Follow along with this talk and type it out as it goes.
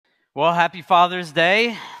Well, happy Father's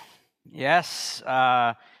Day. Yes.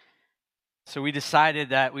 So we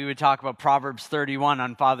decided that we would talk about Proverbs 31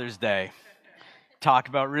 on Father's Day. Talk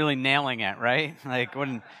about really nailing it, right?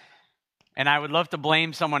 And I would love to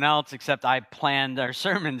blame someone else, except I planned our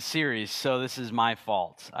sermon series, so this is my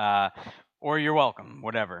fault. Or you're welcome,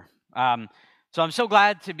 whatever. So I'm so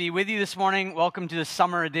glad to be with you this morning. Welcome to the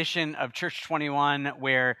summer edition of Church 21,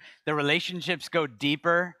 where the relationships go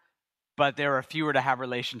deeper, but there are fewer to have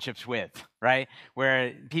relationships with, right?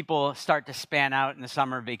 Where people start to span out in the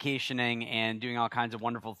summer, vacationing and doing all kinds of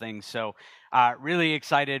wonderful things. So really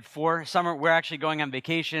excited for summer. We're actually going on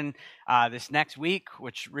vacation this next week,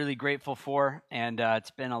 which really grateful for. And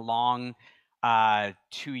it's been a long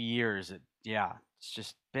 2 years. It's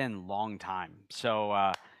just been a long time.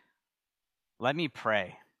 So let me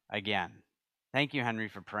pray again. Thank you, Henry,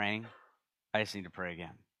 for praying. I just need to pray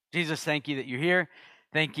again. Jesus, thank you that you're here.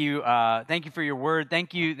 Thank you for your word.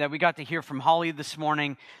 Thank you that we got to hear from Holly this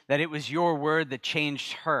morning, that it was your word that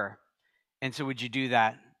changed her. And so would you do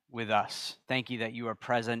that with us? Thank you that you are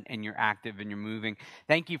present and you're active and you're moving.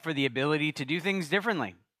 Thank you for the ability to do things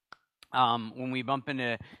differently. When we bump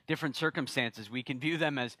into different circumstances, we can view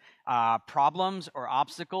them as problems or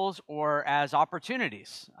obstacles or as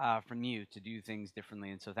opportunities from you to do things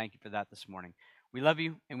differently. And so thank you for that this morning. We love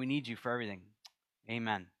you and we need you for everything.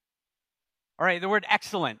 Amen. All right, the word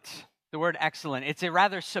excellent. The word excellent. It's a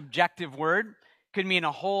rather subjective word. Could mean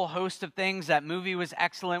a whole host of things. That movie was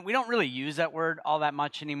excellent. We don't really use that word all that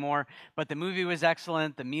much anymore, but the movie was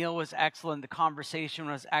excellent. The meal was excellent. The conversation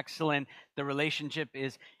was excellent. The relationship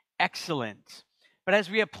is excellent. But as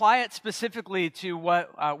we apply it specifically to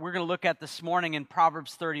what we're going to look at this morning in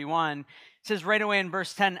Proverbs 31, it says right away in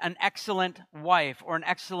verse 10, an excellent wife or an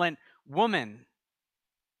excellent woman,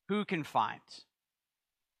 who can find?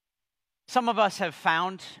 Some of us have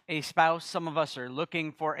found a spouse. Some of us are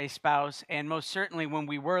looking for a spouse. And most certainly when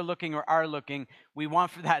we were looking or are looking, we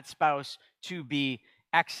want for that spouse to be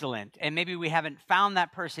excellent. And maybe we haven't found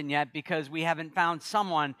that person yet because we haven't found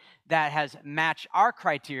someone that has matched our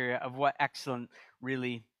criteria of what excellent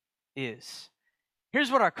really is.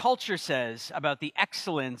 Here's what our culture says about the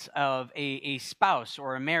excellence of a spouse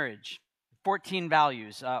or a marriage. 14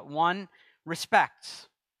 values. 1, respect.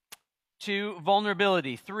 2,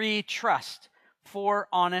 vulnerability. 3, trust. 4,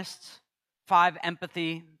 honest. 5,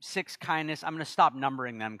 empathy. 6, kindness. I'm going to stop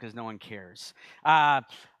numbering them because no one cares.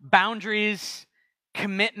 Boundaries,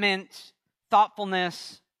 commitment,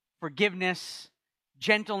 thoughtfulness, forgiveness,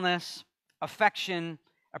 gentleness, affection,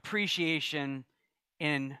 appreciation,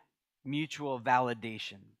 and mutual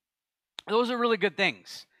validation. Those are really good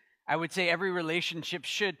things. I would say every relationship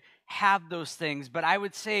should have those things, but I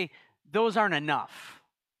would say those aren't enough.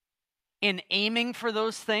 In aiming for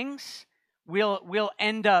those things, we'll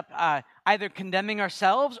end up either condemning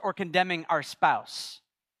ourselves or condemning our spouse.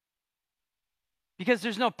 Because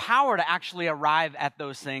there's no power to actually arrive at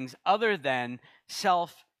those things other than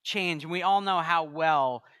self-change. And we all know how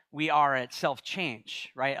well we are at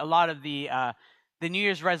self-change, right? A lot of the New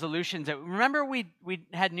Year's resolutions. Remember we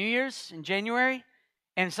had New Year's in January?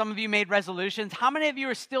 And some of you made resolutions. How many of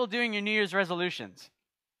you are still doing your New Year's resolutions?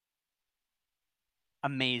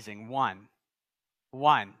 Amazing. One.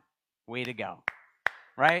 Way to go.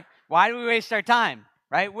 Right? Why do we waste our time?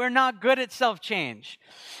 Right? We're not good at self-change.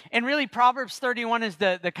 And really, Proverbs 31 is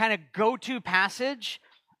the kind of go-to passage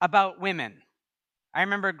about women. I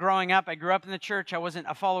remember growing up, I grew up in the church. I wasn't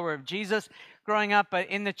a follower of Jesus growing up, but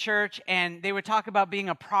in the church, and they would talk about being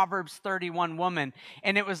a Proverbs 31 woman.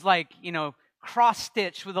 And it was like,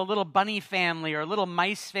 cross-stitched with a little bunny family or a little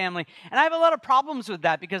mice family. And I have a lot of problems with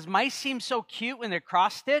that because mice seem so cute when they're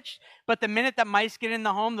cross-stitched, but the minute that mice get in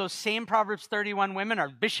the home, those same Proverbs 31 women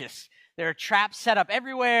are vicious. There are traps set up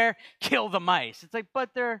everywhere, kill the mice. It's like,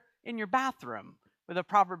 but they're in your bathroom with a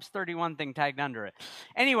Proverbs 31 thing tagged under it.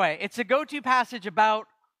 Anyway, it's a go-to passage about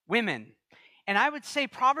women. And I would say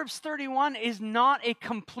Proverbs 31 is not a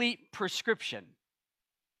complete prescription.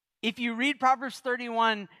 If you read Proverbs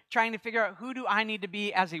 31 trying to figure out who do I need to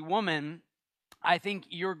be as a woman, I think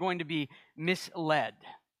you're going to be misled.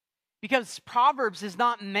 Because Proverbs is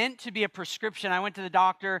not meant to be a prescription. I went to the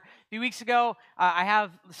doctor a few weeks ago. I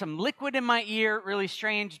have some liquid in my ear, really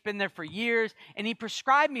strange. It's been there for years. And he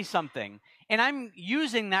prescribed me something. And I'm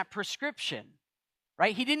using that prescription,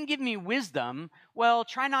 right? He didn't give me wisdom. Well,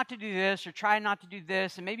 try not to do this or try not to do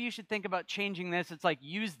this. And maybe you should think about changing this. It's like,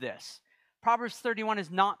 use this. Proverbs 31 is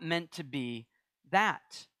not meant to be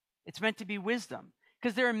that. It's meant to be wisdom.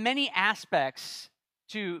 Because there are many aspects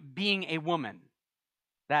to being a woman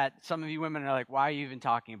that some of you women are like, why are you even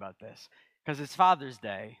talking about this? Because it's Father's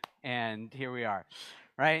Day, and here we are,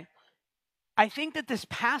 right? I think that this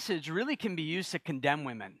passage really can be used to condemn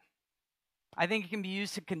women. I think it can be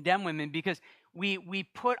used to condemn women because we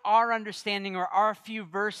put our understanding or our few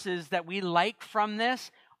verses that we like from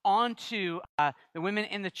this onto the women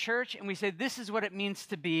in the church, and we say, this is what it means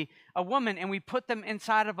to be a woman, and we put them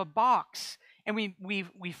inside of a box, and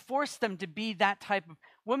we force them to be that type of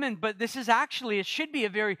woman. But this is actually, it should be a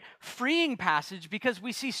very freeing passage because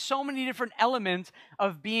we see so many different elements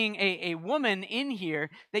of being a woman in here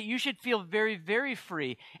that you should feel very, very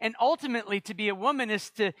free. And ultimately, to be a woman is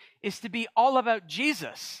to be all about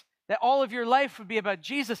Jesus. That all of your life would be about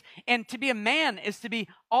Jesus. And to be a man is to be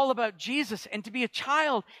all about Jesus. And to be a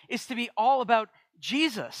child is to be all about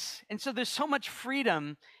Jesus. And so there's so much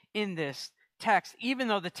freedom in this text, even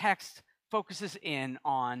though the text focuses in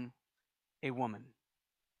on a woman.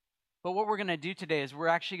 But what we're going to do today is we're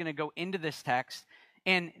actually going to go into this text,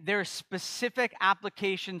 and there are specific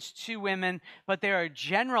applications to women, but there are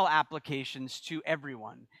general applications to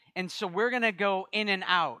everyone. And so we're going to go in and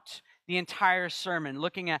out the entire sermon,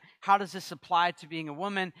 looking at how does this apply to being a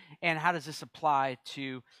woman and how does this apply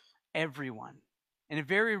to everyone. In a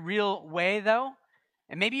very real way, though,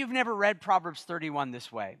 and maybe you've never read Proverbs 31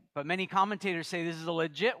 this way, but many commentators say this is a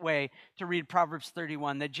legit way to read Proverbs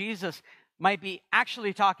 31, that Jesus might be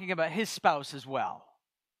actually talking about his spouse as well,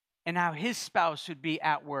 and how his spouse would be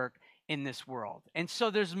at work in this world. And so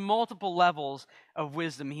there's multiple levels of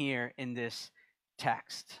wisdom here in this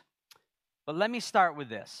text. But let me start with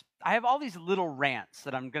this. I have all these little rants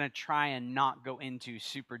that I'm going to try and not go into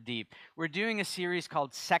super deep. We're doing a series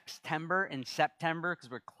called Sextember in September because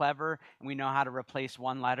we're clever and we know how to replace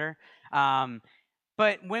one letter.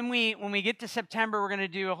 But when we get to September, we're going to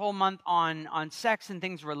do a whole month on sex and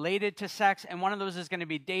things related to sex, and one of those is going to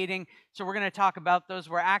be dating. So we're going to talk about those.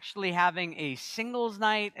 We're actually having a singles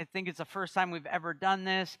night. I think it's the first time we've ever done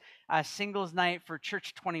this. A singles night for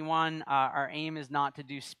Church 21. Our aim is not to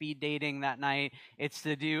do speed dating that night. It's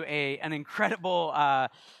to do an incredible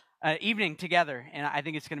evening together, and I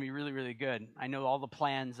think it's going to be really, really good. I know all the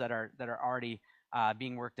plans that are already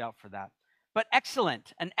being worked out for that. But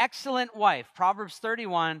excellent, an excellent wife. Proverbs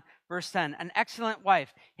 31, verse 10, an excellent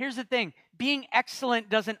wife. Here's the thing. Being excellent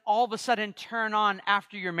doesn't all of a sudden turn on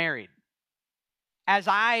after you're married. As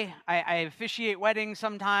I officiate weddings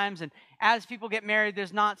sometimes, and as people get married,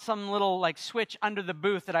 there's not some little like switch under the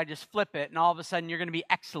booth that I just flip it, and all of a sudden you're going to be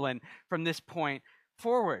excellent from this point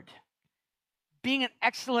forward. Being an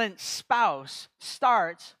excellent spouse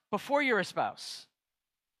starts before you're a spouse.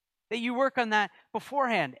 That you work on that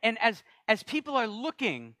beforehand. And as people are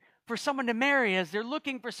looking for someone to marry, as they're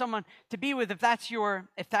looking for someone to be with, if that's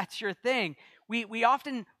your thing, we're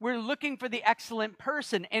looking for the excellent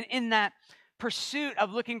person. And in that pursuit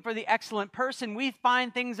of looking for the excellent person, we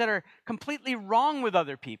find things that are completely wrong with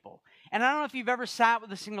other people. And I don't know if you've ever sat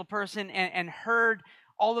with a single person and heard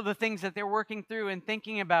all of the things that they're working through and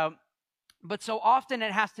thinking about, but so often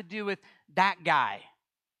it has to do with that guy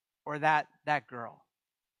or that girl.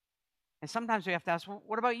 And sometimes we have to ask, well,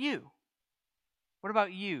 what about you? What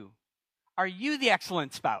about you? Are you the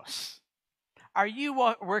excellent spouse? Are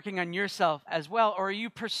you working on yourself as well? Or are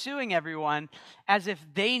you pursuing everyone as if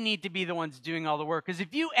they need to be the ones doing all the work? Because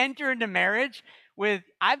if you enter into marriage with,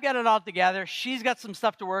 I've got it all together, she's got some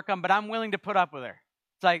stuff to work on, but I'm willing to put up with her.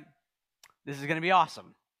 It's like, this is going to be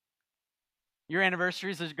awesome. Your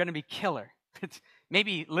anniversaries are going to be killer. It's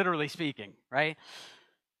maybe literally speaking, right?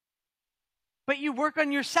 But you work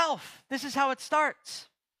on yourself. This is how it starts.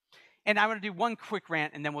 And I want to do one quick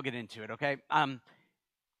rant, and then we'll get into it, okay?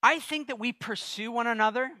 I think that we pursue one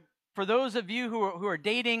another. For those of you who are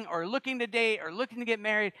dating or looking to date or looking to get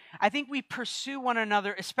married, I think we pursue one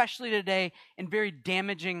another, especially today, in very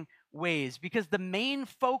damaging ways because the main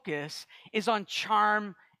focus is on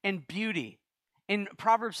charm and beauty. In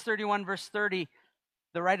Proverbs 31, verse 30,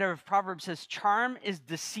 the writer of Proverbs says, charm is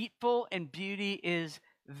deceitful and beauty is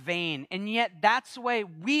vain. And yet that's the way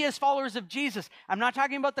we as followers of Jesus, I'm not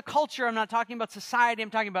talking about the culture, I'm not talking about society, I'm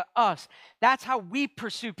talking about us. That's how we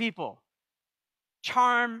pursue people.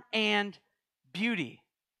 Charm and beauty.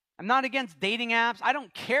 I'm not against dating apps. I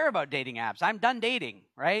don't care about dating apps. I'm done dating,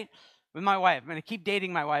 right? With my wife. I'm going to keep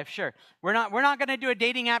dating my wife, sure. We're not going to do a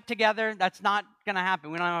dating app together. That's not going to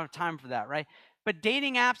happen. We don't have time for that, right? But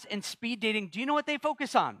dating apps and speed dating, do you know what they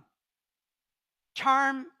focus on?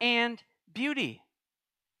 Charm and beauty.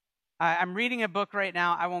 I'm reading a book right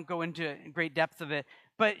now. I won't go into great depth of it,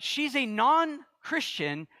 but she's a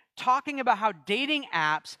non-Christian talking about how dating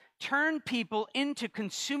apps turn people into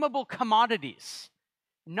consumable commodities.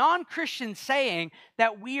 Non-Christians saying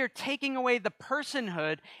that we are taking away the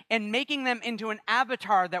personhood and making them into an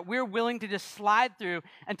avatar that we're willing to just slide through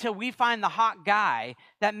until we find the hot guy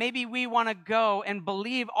that maybe we want to go and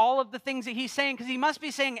believe all of the things that he's saying, because he must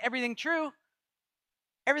be saying everything true.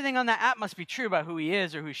 Everything on that app must be true about who he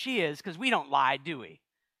is or who she is, because we don't lie, do we?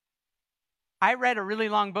 I read a really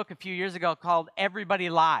long book a few years ago called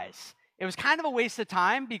Everybody Lies. It was kind of a waste of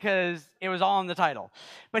time because it was all in the title.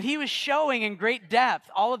 But he was showing in great depth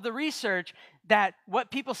all of the research that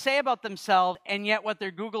what people say about themselves and yet what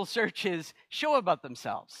their Google searches show about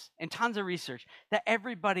themselves. And tons of research that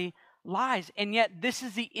everybody lies. And yet this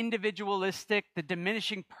is the individualistic, the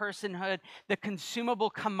diminishing personhood, the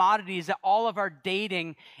consumable commodities that all of our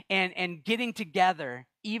dating and getting together,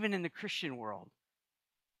 even in the Christian world,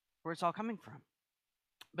 where it's all coming from.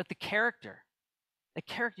 But the character,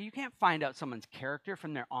 you can't find out someone's character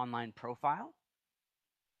from their online profile.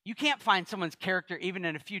 You can't find someone's character even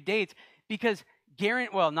in a few dates because,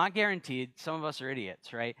 not guaranteed, some of us are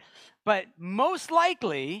idiots, right? But most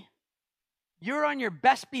likely, you're on your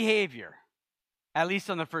best behavior, at least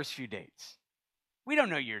on the first few dates. We don't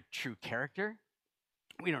know your true character.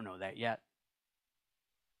 We don't know that yet.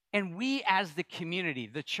 And we as the community,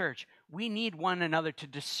 the church, we need one another to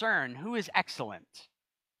discern who is excellent.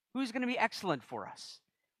 Who's going to be excellent for us?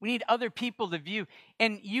 We need other people to view.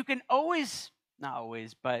 And you can always, not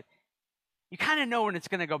always, but you kind of know when it's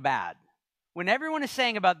going to go bad. When everyone is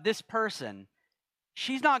saying about this person,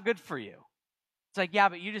 she's not good for you. It's like, yeah,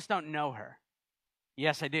 but you just don't know her.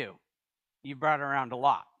 Yes, I do. You brought her around a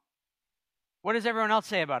lot. What does everyone else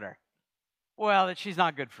say about her? Well, that she's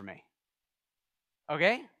not good for me.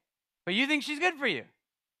 Okay? But you think she's good for you?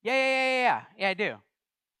 Yeah, I do.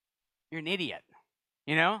 You're an idiot.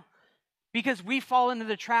 You know? Because we fall into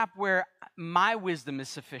the trap where my wisdom is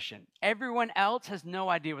sufficient. Everyone else has no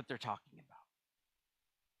idea what they're talking about.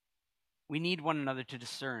 We need one another to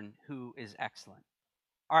discern who is excellent.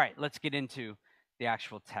 All right, let's get into the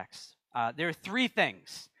actual text. There are three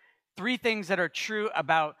things that are true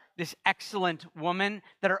about this excellent woman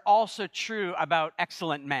that are also true about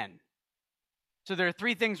excellent men. So there are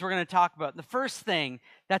three things we're going to talk about. The first thing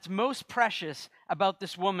that's most precious about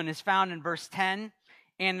this woman is found in verse 10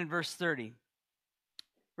 and in verse 30.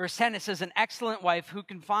 Verse 10, it says, an excellent wife who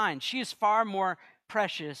can find. She is far more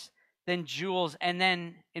precious than jewels. And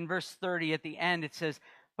then in verse 30 at the end, it says,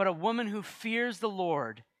 but a woman who fears the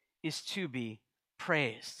Lord is to be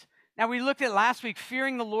praised. Now, we looked at last week,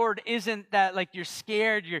 fearing the Lord isn't that like you're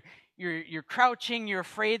scared, you're crouching, you're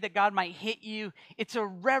afraid that God might hit you. It's a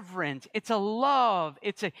reverence, it's a love,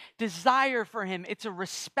 it's a desire for him, it's a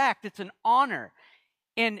respect, it's an honor.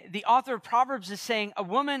 And the author of Proverbs is saying a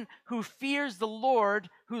woman who fears the Lord,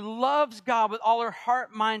 who loves God with all her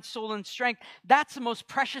heart, mind, soul, and strength, that's the most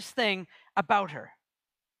precious thing about her.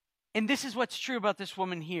 And this is what's true about this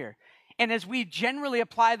woman here. And as we generally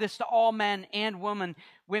apply this to all men and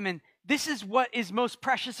women, this is what is most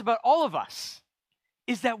precious about all of us,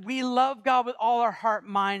 is that we love God with all our heart,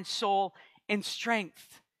 mind, soul, and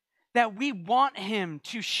strength. That we want him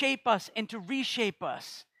to shape us and to reshape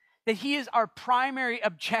us. That he is our primary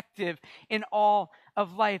objective in all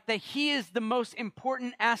of life. That he is the most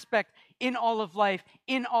important aspect in all of life,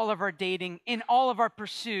 in all of our dating, in all of our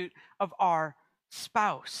pursuit of our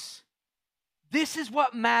spouse. This is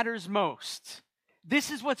what matters most. This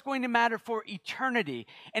is what's going to matter for eternity.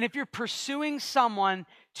 And if you're pursuing someone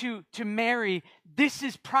to marry, this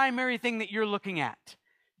is primary thing that you're looking at.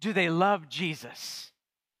 Do they love Jesus?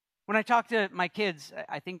 When I talk to my kids,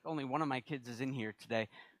 I think only one of my kids is in here today,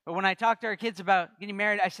 but when I talk to our kids about getting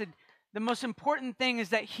married, I said, the most important thing is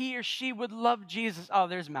that he or she would love Jesus. Oh,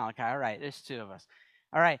 there's Malachi. All right, there's two of us.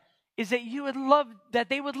 All right, is that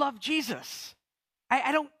they would love Jesus.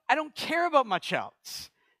 I don't care about much else.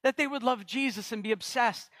 That they would love Jesus and be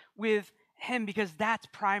obsessed with him because that's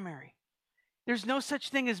primary. There's no such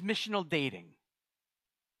thing as missional dating.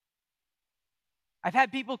 I've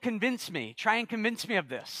had people try and convince me of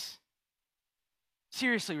this.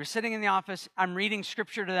 Seriously, we're sitting in the office, I'm reading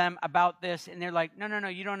scripture to them about this, and they're like, no,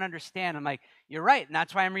 you don't understand. I'm like, you're right, and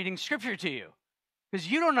that's why I'm reading scripture to you, because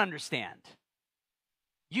you don't understand.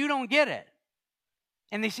 You don't get it.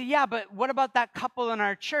 And they say, yeah, but what about that couple in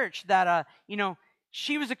our church that,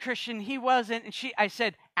 she was a Christian, he wasn't, and I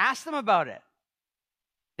said, ask them about it.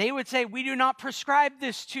 They would say, we do not prescribe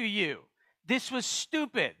this to you. This was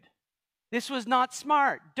stupid. This was not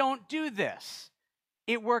smart. Don't do this.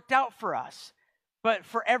 It worked out for us. But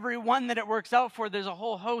for every one that it works out for, there's a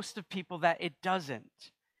whole host of people that it doesn't.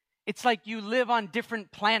 It's like you live on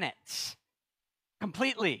different planets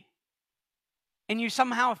completely. and you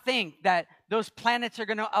somehow think that those planets are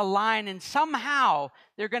going to align and somehow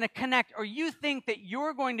they're going to connect, or you think that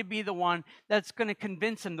you're going to be the one that's going to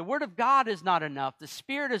convince him. The Word of God is not enough. The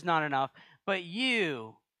Spirit is not enough. But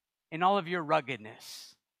you, in all of your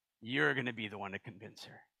ruggedness, you're going to be the one to convince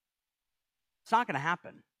her. It's not going to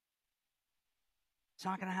happen. It's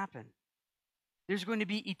not going to happen. There's going to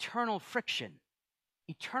be eternal friction,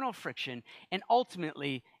 and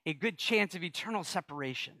ultimately a good chance of eternal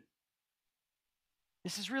separation.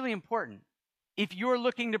 This is really important. If you're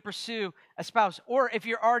looking to pursue a spouse, or if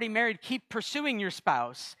you're already married, keep pursuing your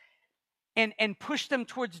spouse and push them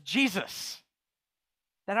towards Jesus.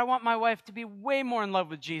 That I want my wife to be way more in love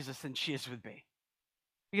with Jesus than she is with me.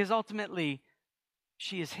 Because ultimately,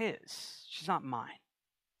 she is his. She's not mine.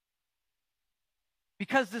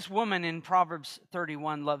 Because this woman in Proverbs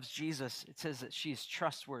 31 loves Jesus, it says that she is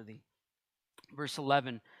trustworthy. Verse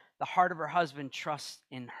 11, the heart of her husband trusts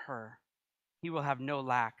in her. He will have no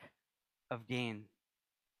lack of gain.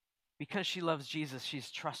 Because she loves Jesus,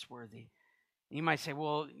 she's trustworthy. And you might say,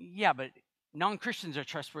 well, yeah, but non-Christians are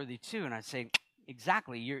trustworthy too. And I'd say,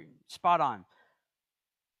 exactly, you're spot on.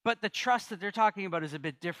 But the trust that they're talking about is a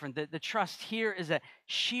bit different. The trust here is that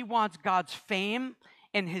she wants God's fame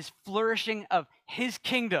and his flourishing of his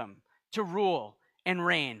kingdom to rule and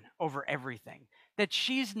reign over everything. That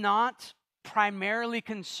she's not primarily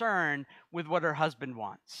concerned with what her husband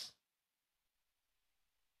wants.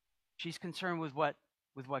 She's concerned with what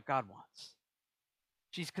God wants.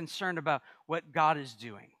 She's concerned about what God is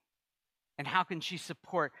doing. And how can she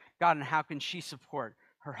support God, and how can she support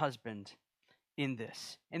her husband in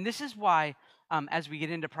this? And this is why, as we get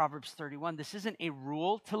into Proverbs 31, this isn't a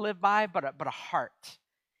rule to live by, but a heart.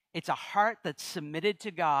 It's a heart that's submitted to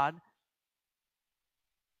God,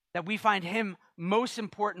 that we find him most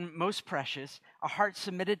important, most precious, a heart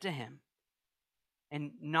submitted to him,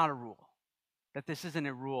 and not a rule. That this isn't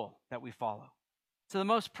a rule that we follow. So the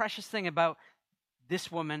most precious thing about this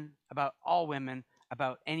woman, about all women,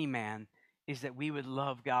 about any man, is that we would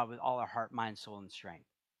love God with all our heart, mind, soul, and strength.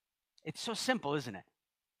 It's so simple, isn't it?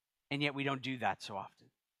 And yet we don't do that so often.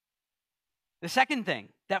 The second thing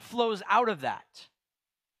that flows out of that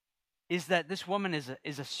is that this woman is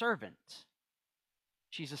a servant.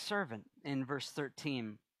 She's a servant in verse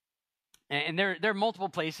 13. And there are multiple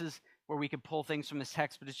places where we could pull things from this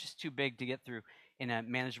text, but it's just too big to get through in a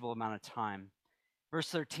manageable amount of time. Verse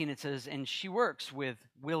 13, it says, and she works with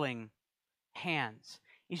willing hands.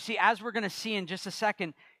 You see, as we're going to see in just a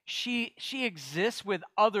second, she exists with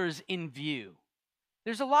others in view.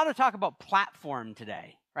 There's a lot of talk about platform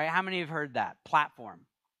today, right? How many have heard that? Platform.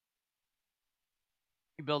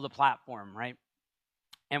 You build a platform, right?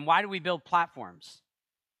 And why do we build platforms?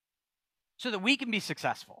 So that we can be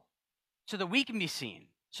successful, so that we can be seen,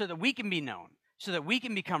 so that we can be known, so that we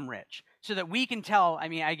can become rich, so that we can tell. I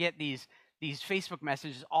mean, I get these Facebook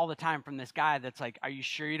messages all the time from this guy that's like, are you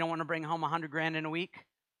sure you don't want to bring home $100,000 in a week?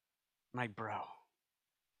 I'm like, bro,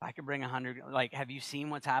 if I could bring 100, like, have you seen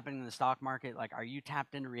what's happening in the stock market? Like, are you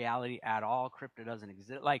tapped into reality at all? Crypto doesn't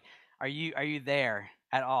exist. Like, are you there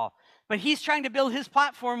at all? But he's trying to build his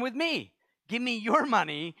platform with me. Give me your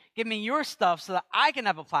money, give me your stuff so that I can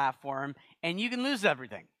have a platform and you can lose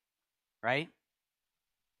everything, right?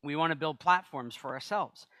 We want to build platforms for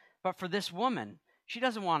ourselves. But for this woman, she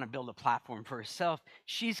doesn't want to build a platform for herself.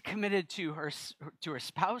 She's committed to her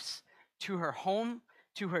spouse, to her home,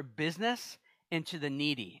 to her business, and to the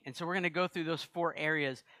needy. And so we're going to go through those 4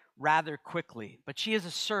 areas rather quickly. But she is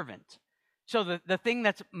a servant. So the thing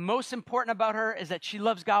that's most important about her is that she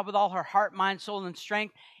loves God with all her heart, mind, soul, and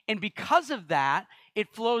strength. And because of that,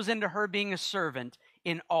 it flows into her being a servant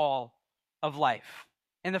in all of life.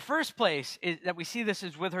 And the first place is that we see this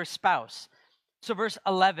is with her spouse. So verse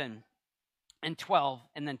 11 and 12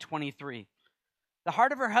 and then 23. The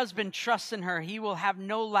heart of her husband trusts in her. He will have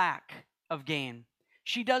no lack of gain.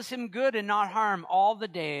 She does him good and not harm all the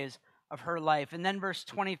days of her life. And then verse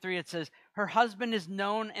 23, it says, her husband is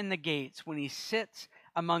known in the gates when he sits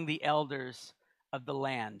among the elders of the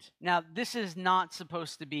land. Now, this is not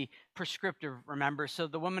supposed to be prescriptive, remember? So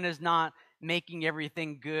the woman is not making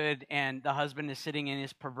everything good and the husband is sitting in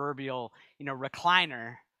his proverbial,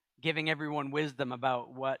 recliner, giving everyone wisdom about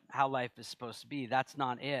how life is supposed to be. That's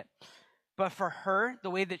not it. But for her, the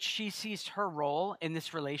way that she sees her role in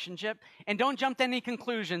this relationship, and don't jump to any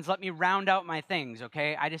conclusions, let me round out my things,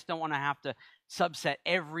 okay? I just don't want to have to subset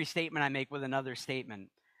every statement I make with another statement.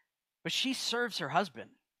 But she serves her husband.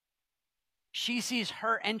 She sees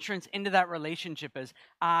her entrance into that relationship as,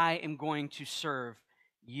 I am going to serve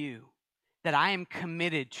you. That I am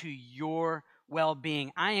committed to your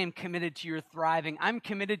well-being. I am committed to your thriving. I'm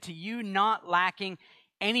committed to you not lacking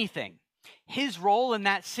anything. His role in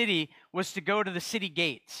that city was to go to the city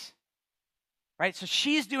gates. Right? So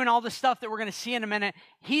she's doing all the stuff that we're going to see in a minute.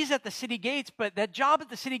 He's at the city gates, but that job at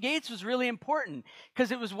the city gates was really important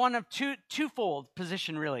because it was one of twofold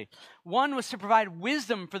position, really. One was to provide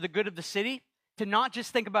wisdom for the good of the city, to not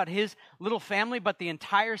just think about his little family, but the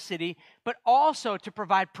entire city, but also to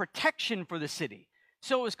provide protection for the city.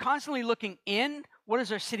 So it was constantly looking in, what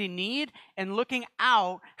does our city need? And looking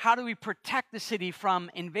out, how do we protect the city from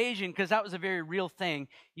invasion? Because that was a very real thing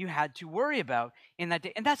you had to worry about in that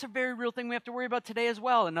day. And that's a very real thing we have to worry about today as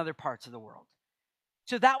well in other parts of the world.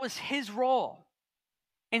 So that was his role.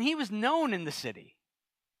 And he was known in the city.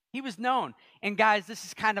 He was known. And guys, this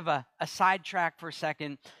is kind of a sidetrack for a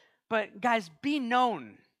second. But guys, be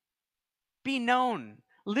known. Be known.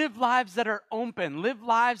 Live lives that are open. Live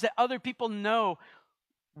lives that other people know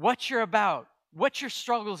what you're about, what your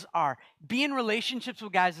struggles are. Be in relationships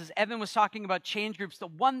with guys. As Evan was talking about change groups, the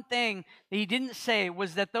one thing that he didn't say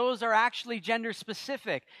was that those are actually gender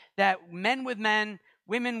specific, that men with men,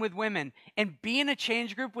 women with women. And be in a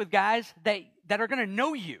change group with guys that are going to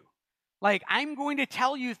know you. Like, I'm going to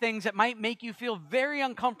tell you things that might make you feel very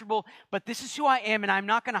uncomfortable, but this is who I am, and I'm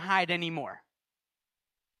not going to hide anymore.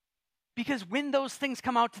 Because when those things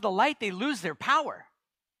come out to the light, they lose their power.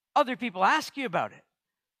 Other people ask you about it.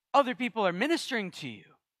 Other people are ministering to you.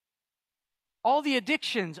 All the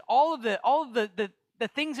addictions, all of the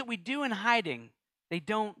things that we do in hiding, they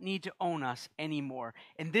don't need to own us anymore.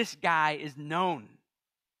 And this guy is known.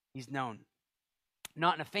 He's known.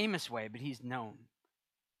 Not in a famous way, but he's known.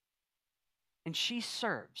 And she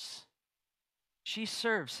serves. She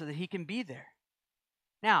serves so that he can be there.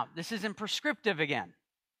 Now, this isn't prescriptive again.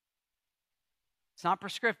 It's not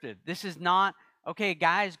prescriptive. This is not, okay,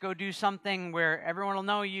 guys, go do something where everyone will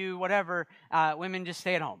know you, whatever. Women just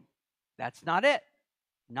stay at home. That's not it.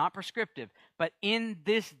 Not prescriptive. But in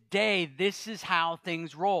this day, this is how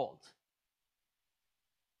things rolled.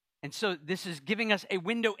 And so this is giving us a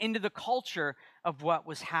window into the culture of what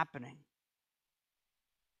was happening.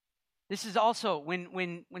 This is also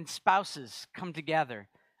when spouses come together.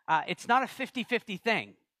 It's not a 50-50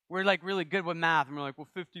 thing. We're like really good with math, and we're like, well,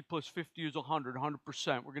 50 plus 50 is 100%.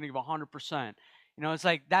 We're going to give 100%. You know, it's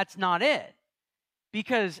like, that's not it.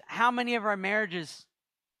 Because how many of our marriages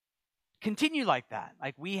continue like that?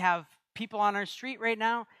 Like, we have people on our street right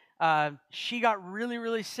now. She got really,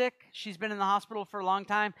 really sick. She's been in the hospital for a long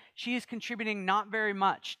time. She is contributing not very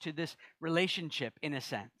much to this relationship in a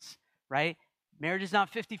sense, right? Marriage is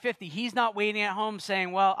not 50-50. He's not waiting at home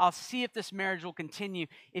saying, well, I'll see if this marriage will continue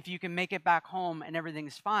if you can make it back home and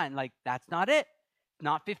everything's fine. Like, that's not it. It's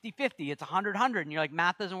not 50-50. It's 100-100. And you're like,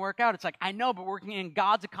 math doesn't work out. It's like, I know, but we're working in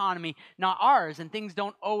God's economy, not ours. And things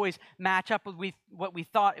don't always match up with what we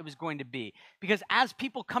thought it was going to be. Because as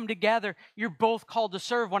people come together, you're both called to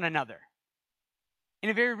serve one another. In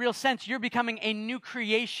a very real sense, you're becoming a new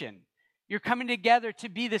creation. You're coming together to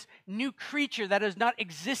be this new creature that has not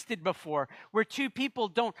existed before, where two people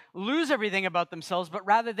don't lose everything about themselves, but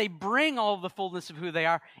rather they bring all the fullness of who they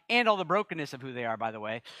are, and all the brokenness of who they are, by the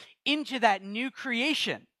way, into that new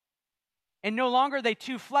creation. And no longer are they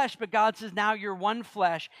two flesh, but God says, now you're one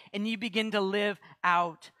flesh, and you begin to live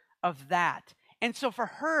out of that. And so for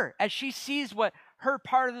her, as she sees what her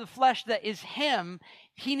part of the flesh that is him,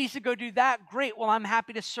 he needs to go do that. Great. Well, I'm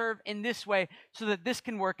happy to serve in this way so that this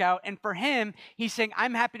can work out. And for him, he's saying,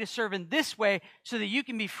 I'm happy to serve in this way so that you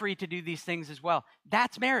can be free to do these things as well.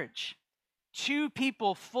 That's marriage. Two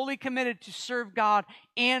people fully committed to serve God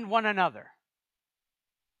and one another.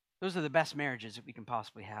 Those are the best marriages that we can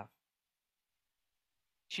possibly have.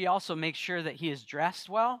 She also makes sure that he is dressed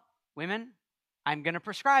well. Women, I'm going to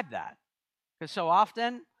prescribe that. Because so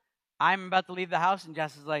often, I'm about to leave the house and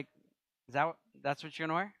Jess is like, that's what you're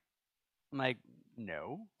going to wear? I'm like,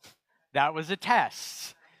 no, that was a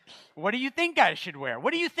test. What do you think I should wear?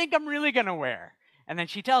 What do you think I'm really going to wear? And then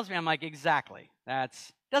she tells me, I'm like, exactly.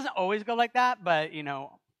 Doesn't always go like that, but, you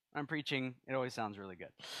know, I'm preaching. It always sounds really good.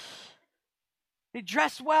 They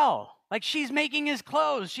dress well. Like, she's making his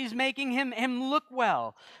clothes. She's making him look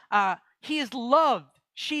well. He is loved.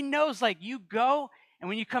 She knows, like, you go, and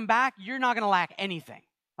when you come back, you're not going to lack anything.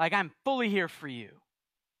 Like, I'm fully here for you.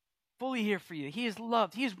 Fully here for you. He is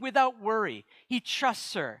loved. He is without worry. He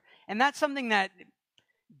trusts her. And that's something that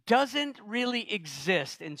doesn't really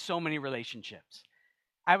exist in so many relationships.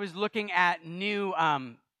 I was looking at new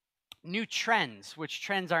trends, which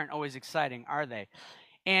trends aren't always exciting, are they?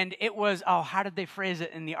 And it was, how did they phrase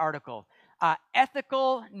it in the article?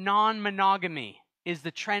 Ethical non-monogamy is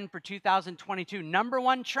the trend for 2022. Number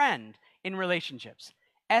one trend in relationships.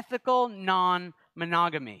 Ethical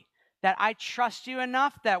non-monogamy. That I trust you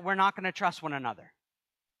enough that we're not going to trust one another.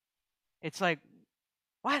 It's like,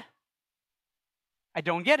 what? I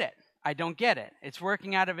don't get it. I don't get it. It's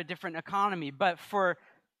working out of a different economy. But for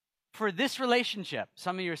this relationship,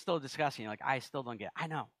 some of you are still discussing, like, I still don't get it.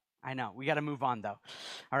 I know. We got to move on, though.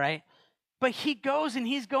 All right? But he goes, and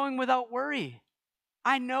he's going without worry.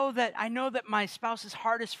 I know that my spouse's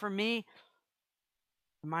heart is for me,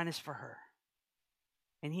 mine is for her.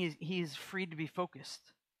 And he's free to be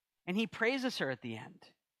focused. And he praises her at the end.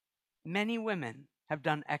 Many women have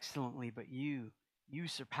done excellently, but you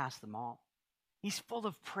surpass them all. He's full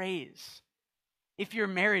of praise. If you're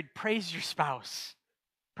married, praise your spouse.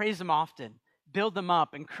 Praise them often. Build them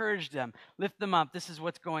up. Encourage them. Lift them up. This is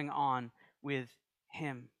what's going on with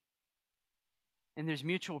him. And there's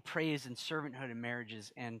mutual praise and servanthood in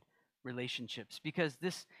marriages and relationships, because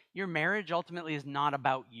your marriage ultimately is not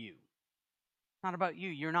about you. It's not about you.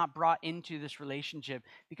 You're not brought into this relationship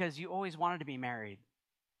because you always wanted to be married.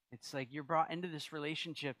 It's like you're brought into this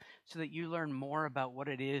relationship so that you learn more about what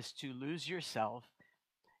it is to lose yourself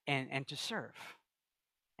and to serve.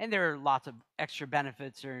 And there are lots of extra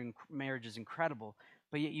benefits, marriage is incredible,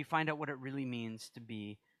 but yet you find out what it really means to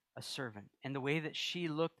be a servant. And the way that she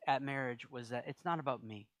looked at marriage was that it's not about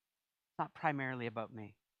me. It's not primarily about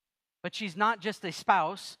me. But she's not just a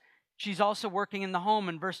spouse. She's also working in the home.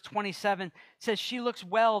 And verse 27 says she looks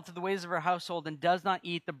well to the ways of her household and does not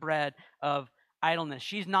eat the bread of idleness.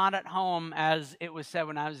 She's not at home, as it was said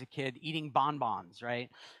when I was a kid, eating bonbons, right?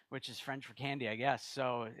 Which is French for candy, I guess.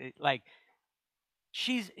 So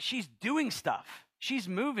she's doing stuff. She's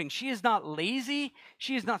moving. She is not lazy.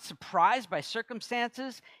 She is not surprised by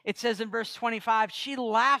circumstances. It says in verse 25, she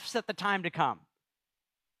laughs at the time to come.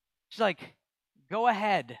 She's like, go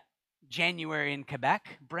ahead, January in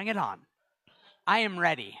Quebec. Bring it on. I am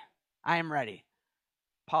ready.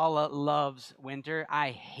 Paula loves winter.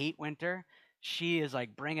 I hate winter. She is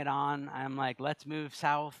like, bring it on. I'm like, let's move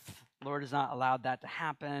south. Lord has not allowed that to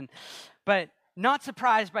happen. But not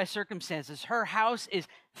surprised by circumstances. Her house is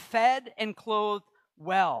fed and clothed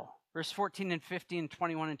well. Verse 14 and 15,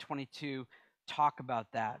 21 and 22 talk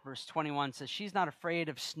about that. Verse 21 says, she's not afraid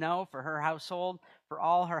of snow for her household, for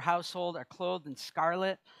all her household are clothed in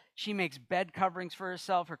scarlet. She makes bed coverings for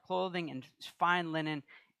herself, her clothing in fine linen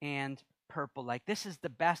and purple. Like, this is the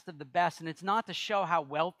best of the best. And it's not to show how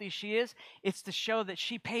wealthy she is. It's to show that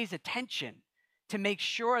she pays attention to make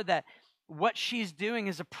sure that what she's doing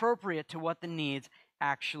is appropriate to what the needs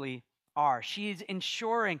actually are. She's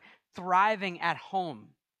ensuring thriving at home.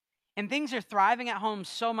 And things are thriving at home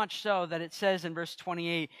so much so that it says in verse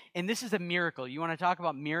 28, and this is a miracle. You want to talk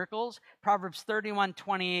about miracles? Proverbs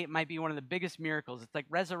 31:28 might be one of the biggest miracles. It's like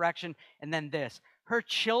resurrection and then this. Her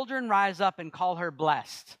children rise up and call her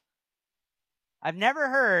blessed. I've never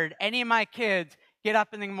heard any of my kids get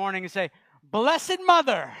up in the morning and say, blessed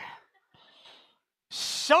mother.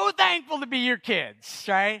 So thankful to be your kids,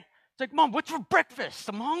 right? It's like, Mom, what's for breakfast?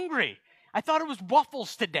 I'm hungry. I thought it was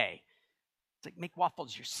waffles today. It's like, make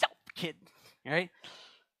waffles yourself, kid, right?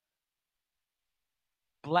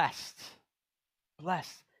 Blessed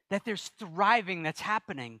that there's thriving that's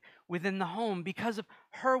happening within the home because of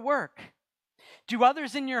her work. Do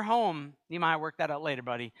others in your home, you might work that out later,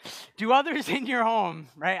 buddy. Do others in your home,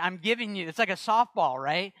 right? I'm giving you, it's like a softball,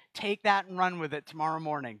 right? Take that and run with it tomorrow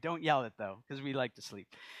morning. Don't yell it, though, because we like to sleep.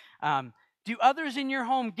 Do others in your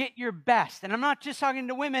home get your best? And I'm not just talking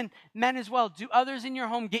to women, men as well. Do others in your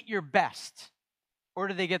home get your best? Or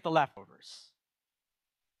do they get the leftovers?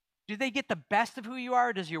 Do they get the best of who you are,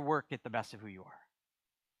 or does your work get the best of who you are?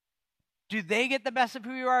 Do they get the best of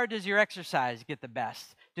who you are, or does your exercise get the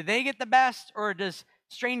best? Do they get the best, or does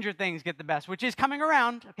Stranger Things get the best? Which is coming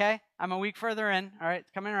around, okay? I'm a week further in, all right? It's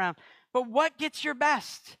coming around. But what gets your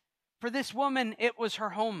best? For this woman, it was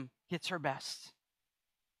her home gets her best.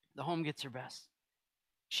 The home gets her best.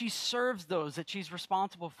 She serves those that she's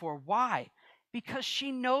responsible for. Why? Because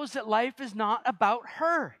she knows that life is not about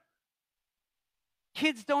her.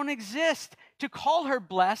 Kids don't exist to call her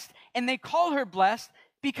blessed, and they call her blessed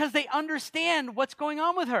because they understand what's going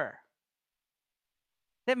on with her.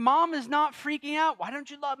 That mom is not freaking out. Why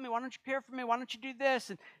don't you love me? Why don't you care for me? Why don't you do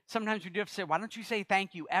this? And sometimes we do have to say, why don't you say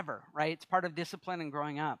thank you ever, right? It's part of discipline and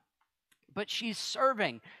growing up. But she's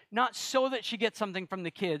serving, not so that she gets something from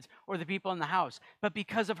the kids or the people in the house, but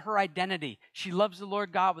because of her identity. She loves the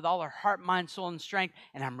Lord God with all her heart, mind, soul, and strength,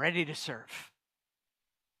 and I'm ready to serve.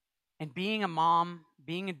 And being a mom,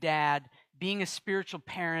 being a dad, being a spiritual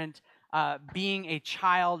parent, being a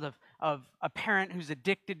child of a parent who's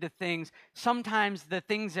addicted to things, sometimes the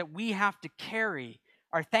things that we have to carry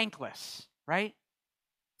are thankless, right?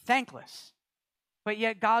 Thankless. But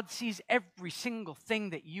yet God sees every single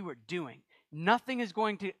thing that you are doing. Nothing is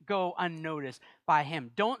going to go unnoticed by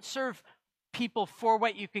him. Don't serve people for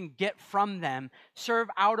what you can get from them. Serve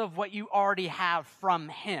out of what you already have from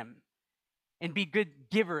him. And be good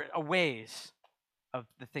giver ways of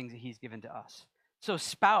the things that he's given to us. So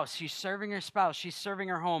spouse, she's serving her spouse. She's serving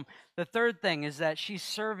her home. The third thing is that she's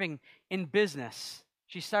serving in business.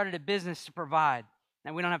 She started a business to provide.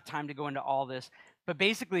 Now, we don't have time to go into all this. But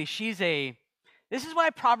basically, this is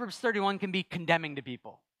why Proverbs 31 can be condemning to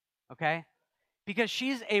people. Okay? Because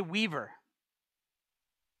she's a weaver.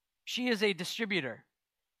 She is a distributor.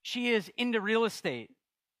 She is into real estate.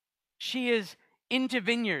 She is into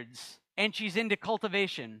vineyards. And she's into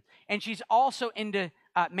cultivation. And she's also into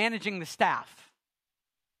managing the staff.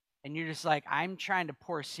 And you're just like, I'm trying to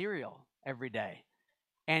pour cereal every day.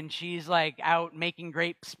 And she's like out making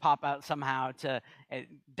grapes pop out somehow to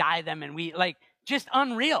dye them. And just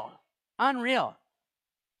unreal. Unreal.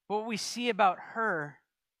 But what we see about her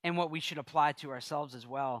and what we should apply to ourselves as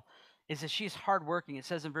well is that she's hardworking. It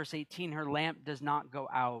says in verse 18, her lamp does not go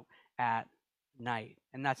out at night.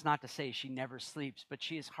 And that's not to say she never sleeps, but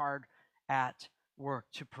she is hard at work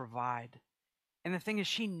to provide. And the thing is,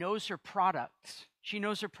 she knows her product. She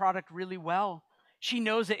knows her product really well. She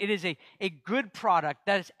knows that it is a good product,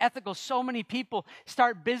 that is ethical. So many people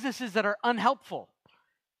start businesses that are unhelpful.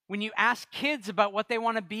 When you ask kids about what they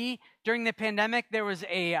want to be during the pandemic, there was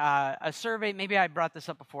a survey. Maybe I brought this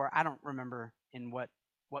up before. I don't remember in what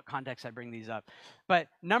context I bring these up. But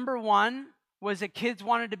number one was that kids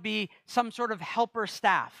wanted to be some sort of helper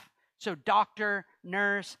staff. So doctor,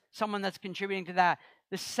 nurse, someone that's contributing to that.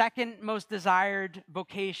 The second most desired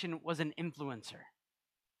vocation was an influencer.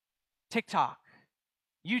 TikTok,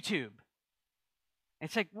 YouTube.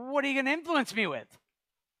 It's like, what are you going to influence me with?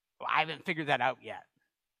 Well, I haven't figured that out yet.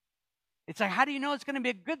 It's like, how do you know it's going to be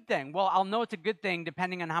a good thing? Well, I'll know it's a good thing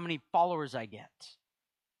depending on how many followers I get.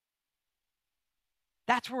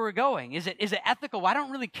 That's where we're going. Is it ethical? Well, I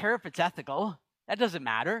don't really care if it's ethical. That doesn't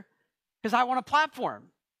matter because I want a platform.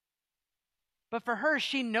 But for her,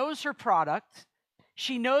 she knows her product.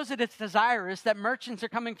 She knows that it's desirous, that merchants are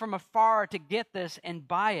coming from afar to get this and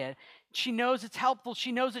buy it. She knows it's helpful.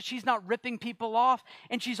 She knows that she's not ripping people off.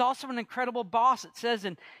 And she's also an incredible boss. It says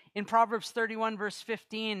in Proverbs 31, verse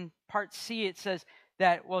 15, part C, it says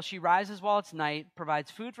that, well, she rises while it's night, provides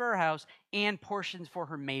food for her house, and portions for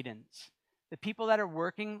her maidens. The people that are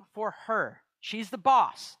working for her. She's the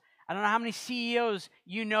boss. I don't know how many CEOs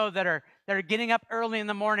you know that are getting up early in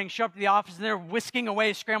the morning, show up to the office, and they're whisking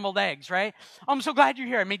away scrambled eggs, right? Oh, I'm so glad you're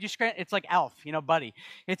here. I made you It's like Elf, buddy.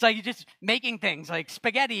 It's like you're just making things like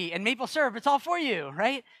spaghetti and maple syrup. It's all for you,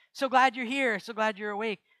 right? So glad you're here. So glad you're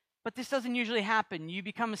awake. But this doesn't usually happen. You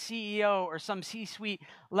become a CEO or some C-suite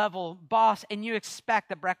level boss, and you expect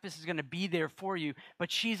that breakfast is going to be there for you,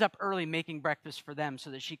 but she's up early making breakfast for them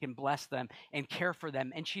so that she can bless them and care for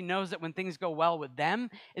them. And she knows that when things go well with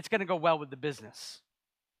them, it's going to go well with the business.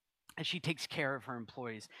 And she takes care of her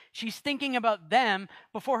employees. She's thinking about them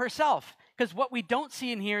before herself, because what we don't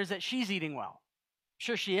see in here is that she's eating well.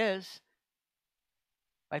 Sure she is.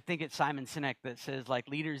 I think it's Simon Sinek that says, like,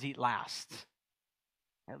 leaders eat last.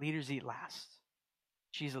 That leaders eat last.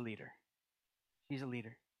 She's a leader. She's a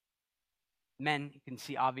leader. Men, you can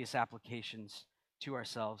see obvious applications to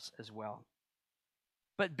ourselves as well.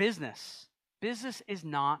 But business is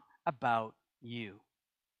not about you.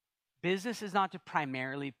 Business is not to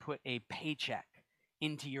primarily put a paycheck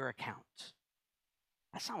into your account.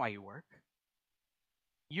 That's not why you work.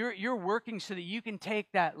 You're working so that you can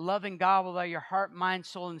take that loving God with all your heart, mind,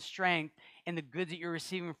 soul, and strength and the goods that you're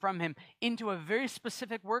receiving from him into a very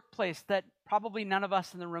specific workplace that probably none of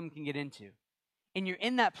us in the room can get into. And you're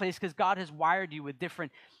in that place because God has wired you with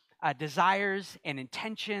different desires and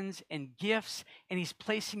intentions and gifts, and he's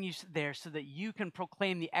placing you there so that you can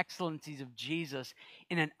proclaim the excellencies of Jesus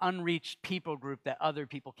in an unreached people group that other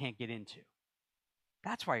people can't get into.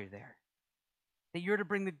 That's why you're there. That you're to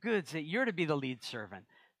bring the goods, that you're to be the lead servant.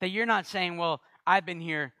 That you're not saying, well, I've been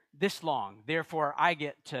here this long, therefore I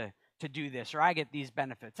get to do this, or I get these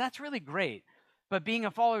benefits. That's really great. But being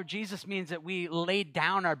a follower of Jesus means that we lay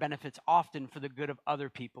down our benefits often for the good of other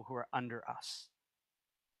people who are under us.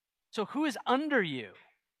 So who is under you?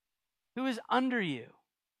 Who is under you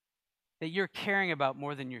that you're caring about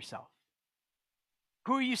more than yourself?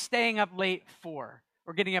 Who are you staying up late for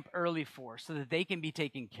or getting up early for so that they can be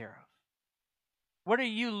taken care of? What are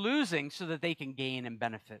you losing so that they can gain and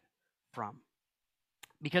benefit from?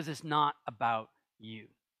 Because it's not about you.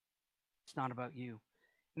 It's not about you.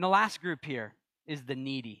 And the last group here is the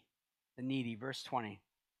needy. The needy, verse 20.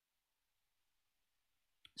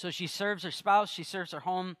 So she serves her spouse, she serves her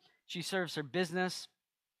home, she serves her business.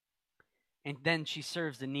 And then she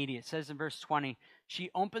serves the needy. It says in verse 20, she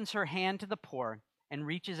opens her hand to the poor and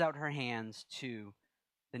reaches out her hands to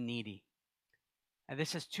the needy. And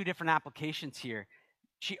this has two different applications here.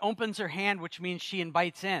 She opens her hand, which means she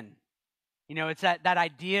invites in. You know, it's that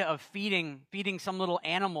idea of feeding some little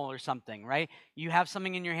animal or something, right? You have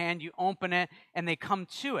something in your hand, you open it, and they come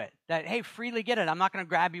to it. That, hey, freely get it. I'm not going to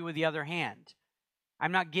grab you with the other hand.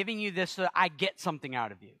 I'm not giving you this so that I get something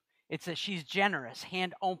out of you. It's that she's generous,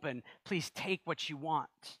 hand open. Please take what you want.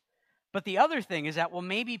 But the other thing is that, well,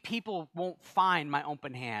 maybe people won't find my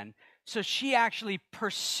open hand. So she actually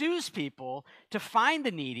pursues people to find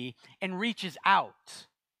the needy and reaches out.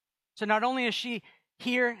 So not only is she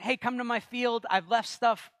here, hey, come to my field. I've left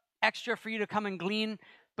stuff extra for you to come and glean.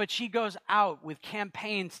 But she goes out with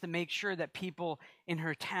campaigns to make sure that people in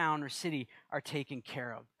her town or city are taken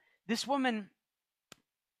care of. This woman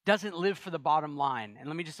doesn't live for the bottom line. And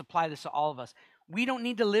let me just apply this to all of us. We don't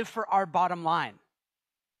need to live for our bottom line.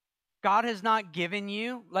 God has not given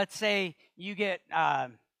you, let's say you get $500,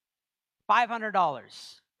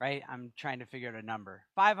 right? I'm trying to figure out a number.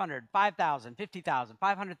 500, 5,000, 50,000,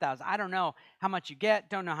 500,000. I don't know how much you get,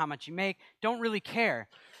 don't know how much you make, don't really care.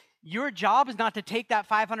 Your job is not to take that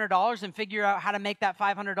 $500 and figure out how to make that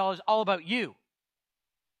 $500 all about you.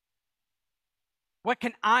 What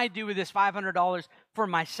can I do with this $500 for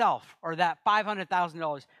myself, or that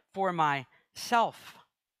 $500,000 for myself?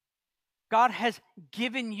 God has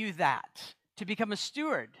given you that to become a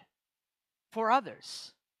steward for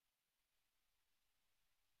others.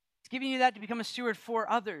 He's giving you that to become a steward for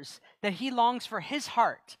others, that he longs for his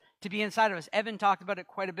heart to be inside of us. Evan talked about it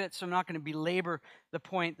quite a bit, so I'm not going to belabor the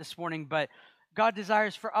point this morning, but God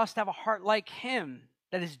desires for us to have a heart like him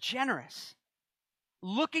that is generous,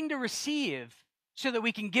 looking to receive so that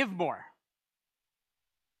we can give more.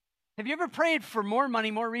 Have you ever prayed for more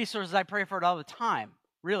money, more resources? I pray for it all the time,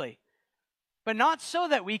 really. But not so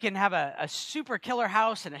that we can have a super killer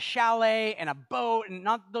house and a chalet and a boat, and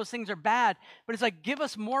not those things are bad, but it's like, give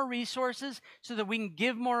us more resources so that we can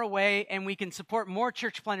give more away and we can support more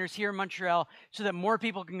church planters here in Montreal so that more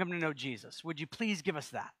people can come to know Jesus. Would you please give us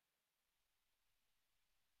that?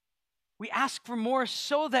 We ask for more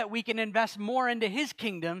so that we can invest more into his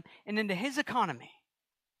kingdom and into his economy.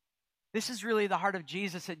 This is really the heart of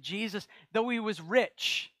Jesus, that Jesus, though he was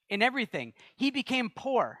rich in everything, he became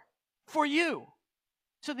poor for you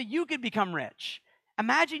so that you could become rich.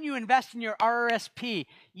 Imagine you invest in your RRSP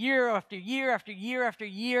year after year after year after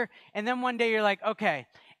year, and then one day you're like, okay,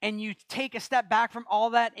 and you take a step back from all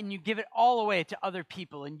that and you give it all away to other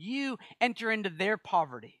people, and you enter into their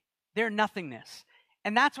poverty, their nothingness.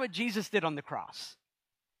 And that's what Jesus did on the cross.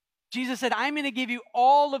 Jesus said, I'm going to give you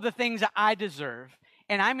all of the things that I deserve,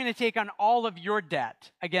 and I'm going to take on all of your debt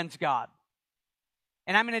against God.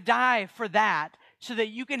 And I'm going to die for that so that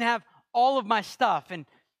you can have all of my stuff. And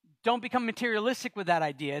don't become materialistic with that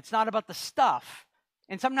idea. It's not about the stuff.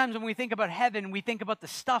 And sometimes when we think about heaven, we think about the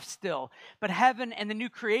stuff still. But heaven and the new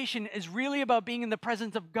creation is really about being in the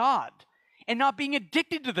presence of God and not being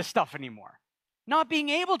addicted to the stuff anymore. Not being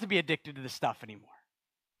able to be addicted to the stuff anymore.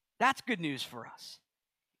 That's good news for us.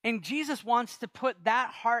 And Jesus wants to put that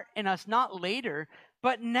heart in us, not later,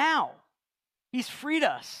 but now. He's freed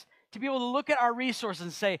us to be able to look at our resources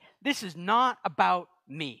and say, this is not about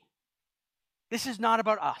me. This is not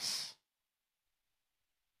about us.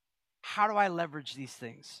 How do I leverage these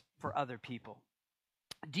things for other people?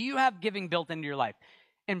 Do you have giving built into your life?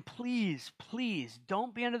 And please, please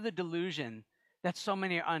don't be under the delusion that so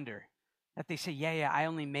many are under. That they say, yeah, I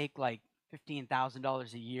only make like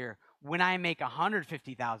 $15,000 a year. When I make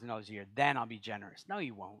 $150,000 a year, then I'll be generous. No,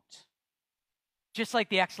 you won't. Just like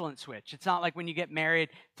the excellent switch. It's not like when you get married,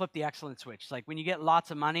 flip the excellent switch. It's like when you get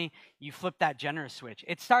lots of money, you flip that generous switch.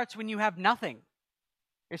 It starts when you have nothing.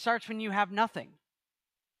 It starts when you have nothing.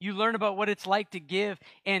 You learn about what it's like to give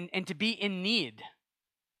and to be in need.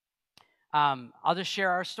 I'll just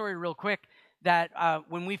share our story real quick. That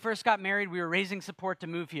when we first got married, we were raising support to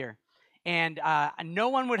move here. And no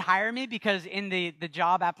one would hire me because in the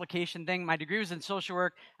job application thing, my degree was in social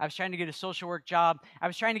work. I was trying to get a social work job. I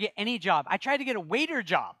was trying to get any job. I tried to get a waiter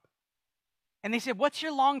job. And they said, what's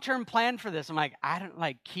your long-term plan for this? I'm like, I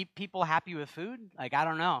don't keep people happy with food. I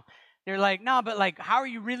don't know. They're like, no, but how are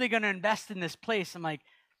you really going to invest in this place? I'm like,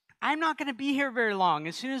 I'm not going to be here very long.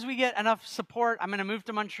 As soon as we get enough support, I'm going to move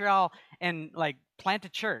to Montreal and plant a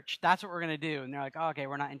church. That's what we're going to do. And they're like, oh, okay,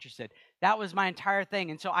 we're not interested. That was my entire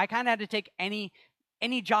thing. And so I kind of had to take any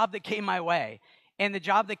job that came my way. And the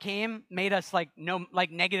job that came made us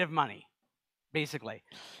negative money, basically.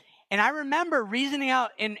 And I remember reasoning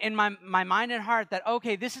out in my mind and heart that,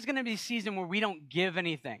 okay, this is going to be a season where we don't give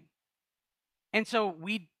anything. And so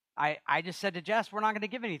we I just said to Jess, we're not going to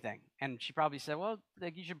give anything. And she probably said, well,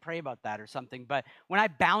 like, you should pray about that or something. But when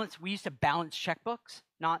we used to balance checkbooks,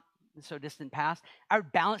 not so distant past. I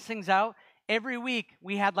would balance things out. Every week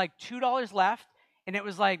we had like $2 left. And it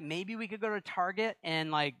was like, maybe we could go to Target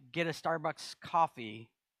and like get a Starbucks coffee.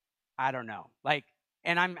 I don't know. Like,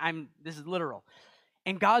 and this is literal.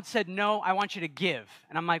 And God said, no, I want you to give.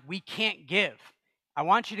 And I'm like, we can't give. I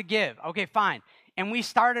want you to give. Okay, fine. And we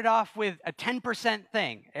started off with a 10%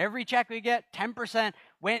 thing. Every check we get, 10%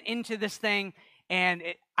 went into this thing. And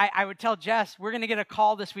I would tell Jess, we're going to get a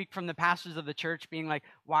call this week from the pastors of the church being like,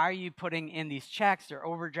 why are you putting in these checks? They're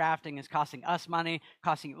overdrafting. It's costing us money,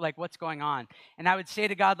 like, what's going on? And I would say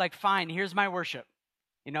to God, like, fine, here's my worship.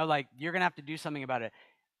 Like, you're going to have to do something about it.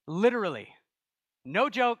 Literally, no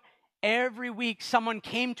joke, every week someone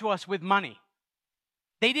came to us with money.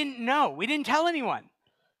 They didn't know. We didn't tell anyone.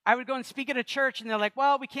 I would go and speak at a church, and they're like,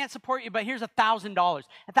 well, we can't support you, but here's $1,000.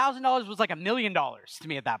 $1,000 was like $1 million to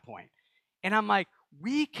me at that point. And I'm like,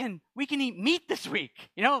 we can eat meat this week,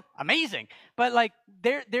 amazing. But like,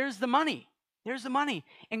 there's the money. There's the money.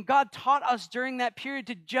 And God taught us during that period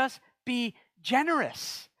to just be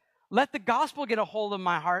generous. Let the gospel get a hold of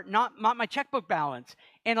my heart, not my checkbook balance,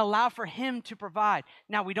 and allow for him to provide.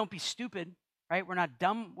 Now, we don't be stupid, right? We're not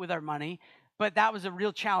dumb with our money, but that was a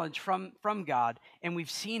real challenge from God, and we've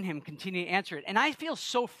seen him continue to answer it. And I feel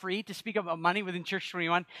so free to speak about money within Church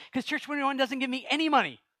 21, because Church 21 doesn't give me any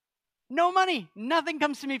money. No money. Nothing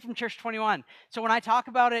comes to me from Church 21. So when I talk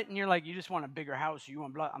about it, and you're like, you just want a bigger house, you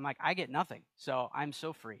want blah, I'm like, I get nothing. So I'm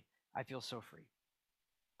so free. I feel so free.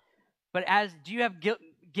 But do you have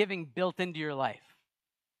giving built into your life?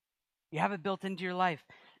 You have it built into your life.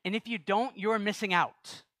 And if you don't, you're missing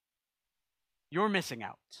out. You're missing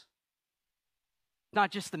out.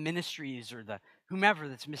 Not just the ministries or the whomever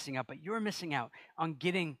that's missing out, but you're missing out on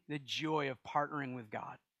getting the joy of partnering with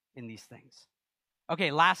God in these things.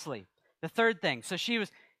 Okay, lastly, the third thing. So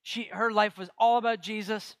her life was all about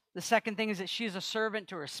Jesus. The second thing is that she is a servant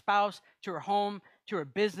to her spouse, to her home, to her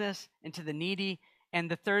business, and to the needy. And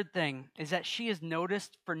the third thing is that she is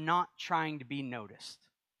noticed for not trying to be noticed.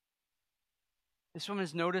 This woman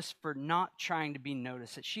is noticed for not trying to be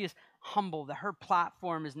noticed, that she is humble, that her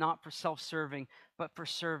platform is not for self-serving, but for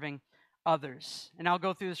serving others. And I'll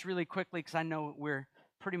go through this really quickly because I know we're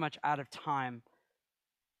pretty much out of time.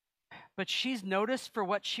 But she's noticed for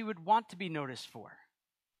what she would want to be noticed for.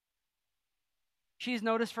 She's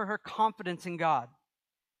noticed for her confidence in God.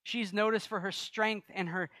 She's noticed for her strength and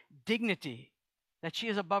her dignity, that she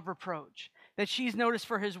is above reproach. That she's noticed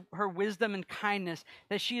for her wisdom and kindness.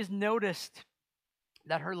 That she is noticed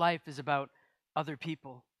that her life is about other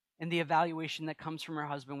people. And the evaluation that comes from her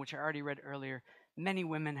husband, which I already read earlier, many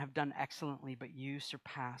women have done excellently, but you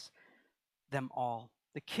surpass them all.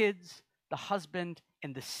 The kids, the husband,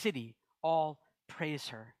 and the city all praise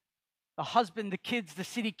her. The husband, the kids, the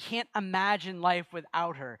city can't imagine life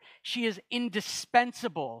without her. She is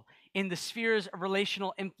indispensable in the spheres of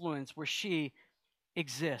relational influence where she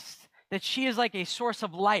exists. That she is like a source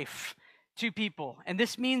of life to people. And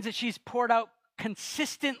this means that she's poured out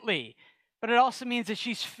consistently, but it also means that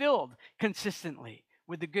she's filled consistently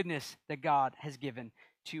with the goodness that God has given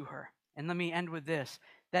to her. And let me end with this,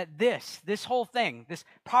 that this whole thing, this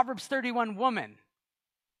Proverbs 31 woman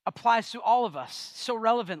applies to all of us so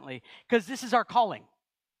relevantly, because this is our calling.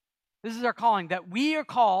 This is our calling, that we are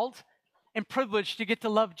called and privileged to get to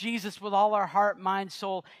love Jesus with all our heart, mind,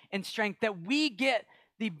 soul, and strength, that we get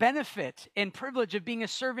the benefit and privilege of being a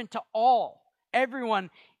servant to everyone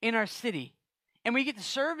in our city. And we get to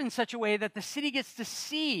serve in such a way that the city gets to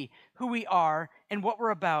see who we are and what we're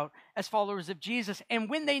about as followers of Jesus. And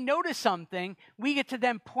when they notice something, we get to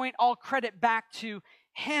then point all credit back to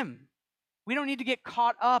him. We don't need to get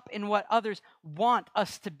caught up in what others want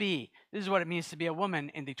us to be. This is what it means to be a woman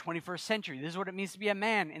in the 21st century. This is what it means to be a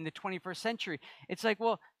man in the 21st century. It's like,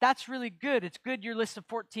 well, that's really good. It's good, your list of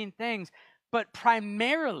 14 things. But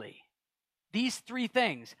primarily, these three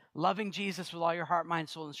things, loving Jesus with all your heart, mind,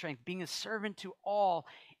 soul, and strength, being a servant to all,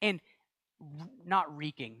 and not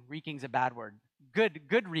reeking. Reeking's a bad word.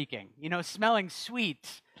 Good reeking. Smelling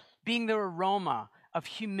sweet, being the aroma of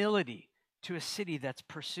humility to a city that's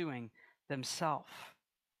pursuing themselves.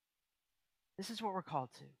 This is what we're called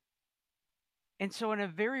to. And so in a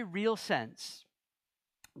very real sense,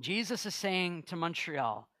 Jesus is saying to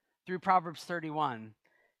Montreal through Proverbs 31,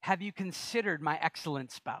 have you considered my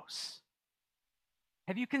excellent spouse?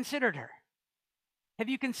 Have you considered her? Have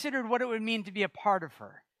you considered what it would mean to be a part of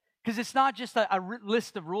her? Because it's not just a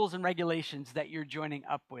list of rules and regulations that you're joining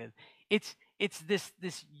up with. It's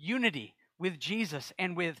this unity with Jesus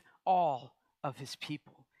and with all of his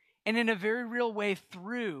people. And in a very real way,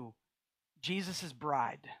 through Jesus'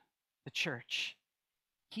 bride, the church,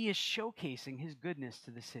 he is showcasing his goodness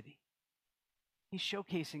to the city. He's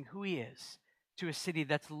showcasing who he is to a city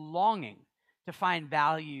that's longing to find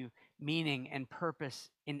value, meaning, and purpose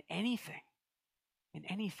in anything. In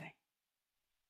anything.